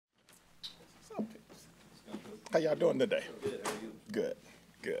How y'all doing today? Good. How are you? Good,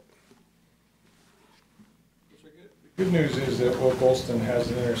 good. Good news is that Will Golston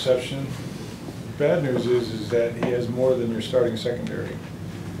has an interception. Bad news is that he has more than your starting secondary.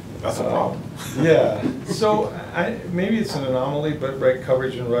 That's a problem. Yeah. So maybe it's an anomaly, but right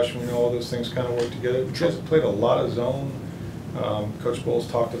coverage and rush, we know all those things kind of work together. You guys played a lot of zone. Coach Bowles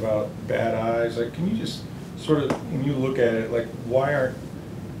talked about bad eyes. Like, can you just sort of, when you look at it, like, why aren't,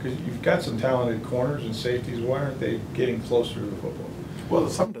 because you've got some talented corners and safeties, why aren't they getting closer to the football? Well,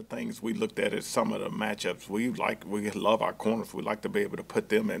 some of the things we looked at is some of the matchups. We love our corners. We like to be able to put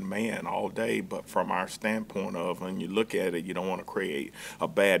them in man all day. But from our standpoint of when you look at it, you don't want to create a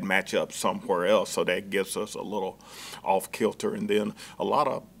bad matchup somewhere else. So that gives us a little off kilter. And then a lot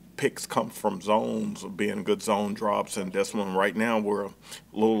of picks come from zones, being good zone drops, and this one right now we're a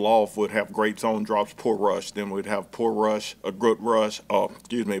little off. We'd have great zone drops, poor rush, then we'd have poor rush, a good rush,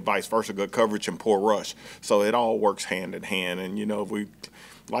 vice versa, good coverage and poor rush. So it all works hand in hand, and we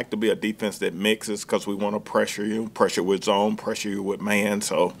like to be a defense that mixes because we want to pressure with zone, pressure you with man.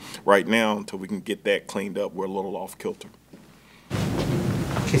 So right now, until we can get that cleaned up, we're a little off kilter.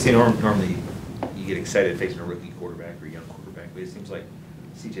 Kacy, normally you get excited facing a rookie quarterback or a young quarterback, but it seems like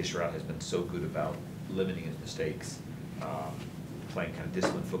C.J. Stroud has been so good about limiting his mistakes, playing kind of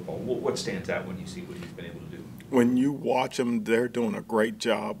disciplined football. What stands out when you see what he's been able to do? When you watch them, they're doing a great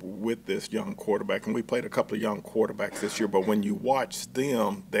job with this young quarterback. And we played a couple of young quarterbacks this year, but when you watch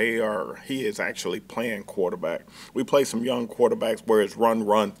them, he is actually playing quarterback. We play some young quarterbacks where it's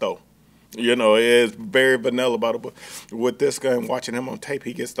run, throw. It is very vanilla about it. But with this guy, and watching him on tape,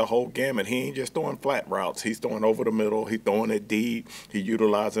 he gets the whole gamut. He ain't just throwing flat routes. He's throwing over the middle. He's throwing it deep. He's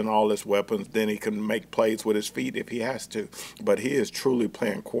utilizing all his weapons. Then he can make plays with his feet if he has to. But he is truly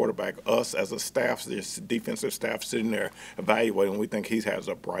playing quarterback. Us as a staff, this defensive staff sitting there evaluating, we think he has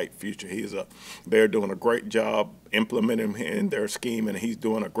a bright future. They're doing a great job implementing him in their scheme, and he's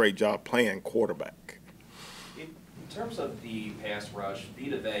doing a great job playing quarterback. In terms of the pass rush,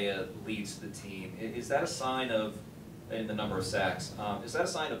 Vita Vea leads the team. Is that a sign of, in the number of sacks, is that a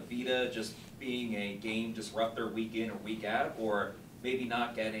sign of Vita just being a game disruptor week in or week out, or maybe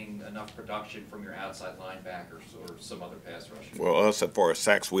not getting enough production from your outside linebackers or some other pass rushers? Well, us, as far as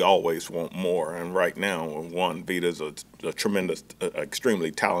sacks, we always want more. And right now, Vita's a tremendous, extremely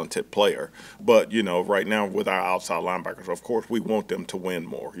talented player. But, right now with our outside linebackers, of course, we want them to win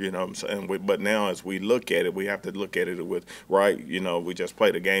more, what I'm saying? But now as we look at it, we have to look at it with, we just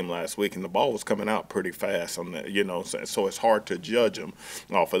played a game last week, and the ball was coming out pretty fast on that, so it's hard to judge them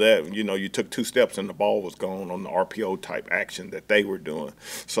off of that. You took 2 steps and the ball was gone on the RPO-type action that they were doing.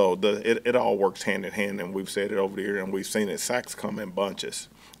 So it all works hand in hand, and we've said it over the year, and we've seen it. Sacks come in bunches.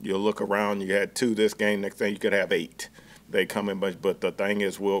 You'll look around, you had 2 this game, next thing you could have 8. They come in bunches, but the thing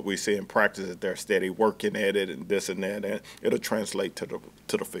is, what we see in practice is they're steady working at it and this and that, and it'll translate to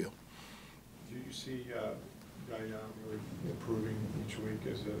the field. Do you see Yaya really improving each week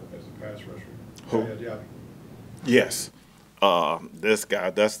as a pass rusher? Who? Yaya Diaby. Yes. This guy,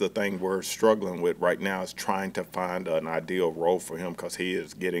 that's the thing we're struggling with right now, is trying to find an ideal role for him because he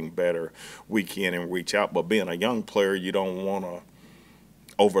is getting better week in and week out. But being a young player, you don't want to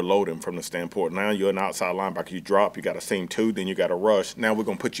overload him from the standpoint. Now you're an outside linebacker, you drop, you got a seam 2, then you got a rush. Now we're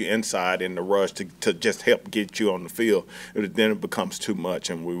going to put you inside in the rush to just help get you on the field. Then it becomes too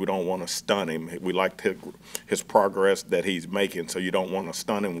much, and we don't want to stun him. We like his progress that he's making, so you don't want to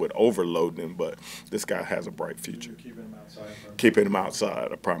stun him with overloading him. But this guy has a bright future. Keeping him outside. Keeping him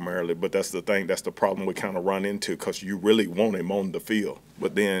outside primarily, but that's the thing. That's the problem we kind of run into because you really want him on the field.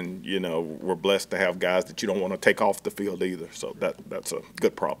 But then, we're blessed to have guys that you don't want to take off the field either. So that's a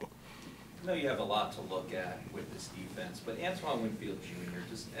good problem. I know you have a lot to look at with this defense, but Antoine Winfield Jr.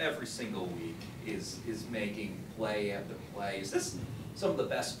 just every single week is making play after play. Is this some of the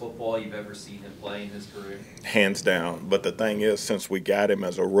best football you've ever seen him play in his career? Hands down. But the thing is, since we got him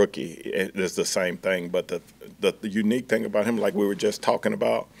as a rookie, it is the same thing. But the unique thing about him, like we were just talking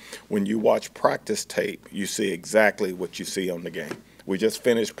about, when you watch practice tape, you see exactly what you see on the game. We just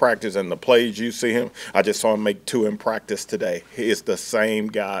finished practice, and the plays you see him, I just saw him make 2 in practice today. He is the same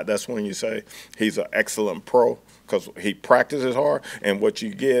guy. That's when you say he's an excellent pro because he practices hard, and what you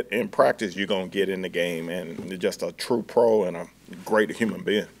get in practice, you're going to get in the game. And just a true pro and a great human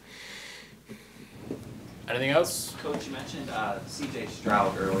being. Anything else? Coach, you mentioned C.J.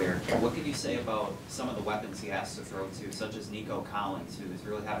 Stroud earlier. What can you say about some of the weapons he has to throw to, such as Nico Collins, who is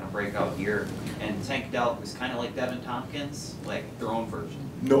really having a breakout year, and Tank Dell, who's kind of like Devin Tompkins, like their own version?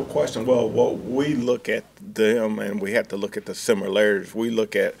 No question. Well, what we look at them, and we have to look at the similarities. We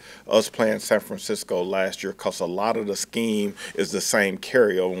look at us playing San Francisco last year because a lot of the scheme is the same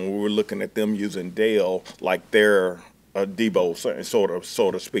carryover. When we were looking at them using Dale like their Debo,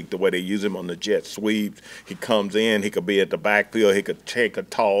 so to speak, the way they use him on the jet sweeps. He comes in, he could be at the backfield, he could take a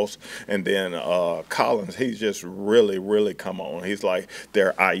toss, and then Collins, he's just really come on. He's like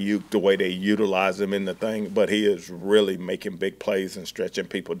their Ayuk, the way they utilize him in the thing, but he is really making big plays and stretching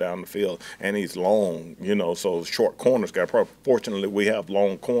people down the field, and he's long, you know, so short corners got. Fortunately, we have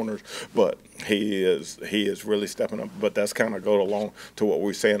long corners, but he is really stepping up. But that's kind of go along to what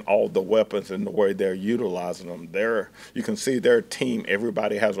we're saying, all the weapons and the way they're utilizing them. You can see their team,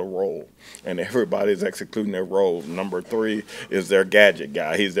 everybody has a role, and everybody's executing their role. Number 3 is their gadget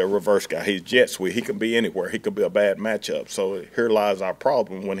guy. He's their reverse guy. He's jet sweep. He can be anywhere. He could be a bad matchup. So here lies our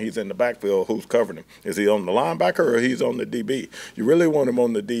problem when he's in the backfield. Who's covering him? Is he on the linebacker or he's on the DB? You really want him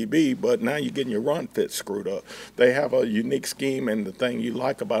on the DB, but now you're getting your run fit screwed up. They have a unique scheme, and the thing you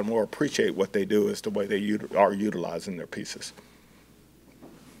like about them or appreciate what they do is the way they are utilizing their pieces. All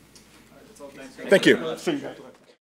right, that's all. Thanks. Thank you. See you guys later.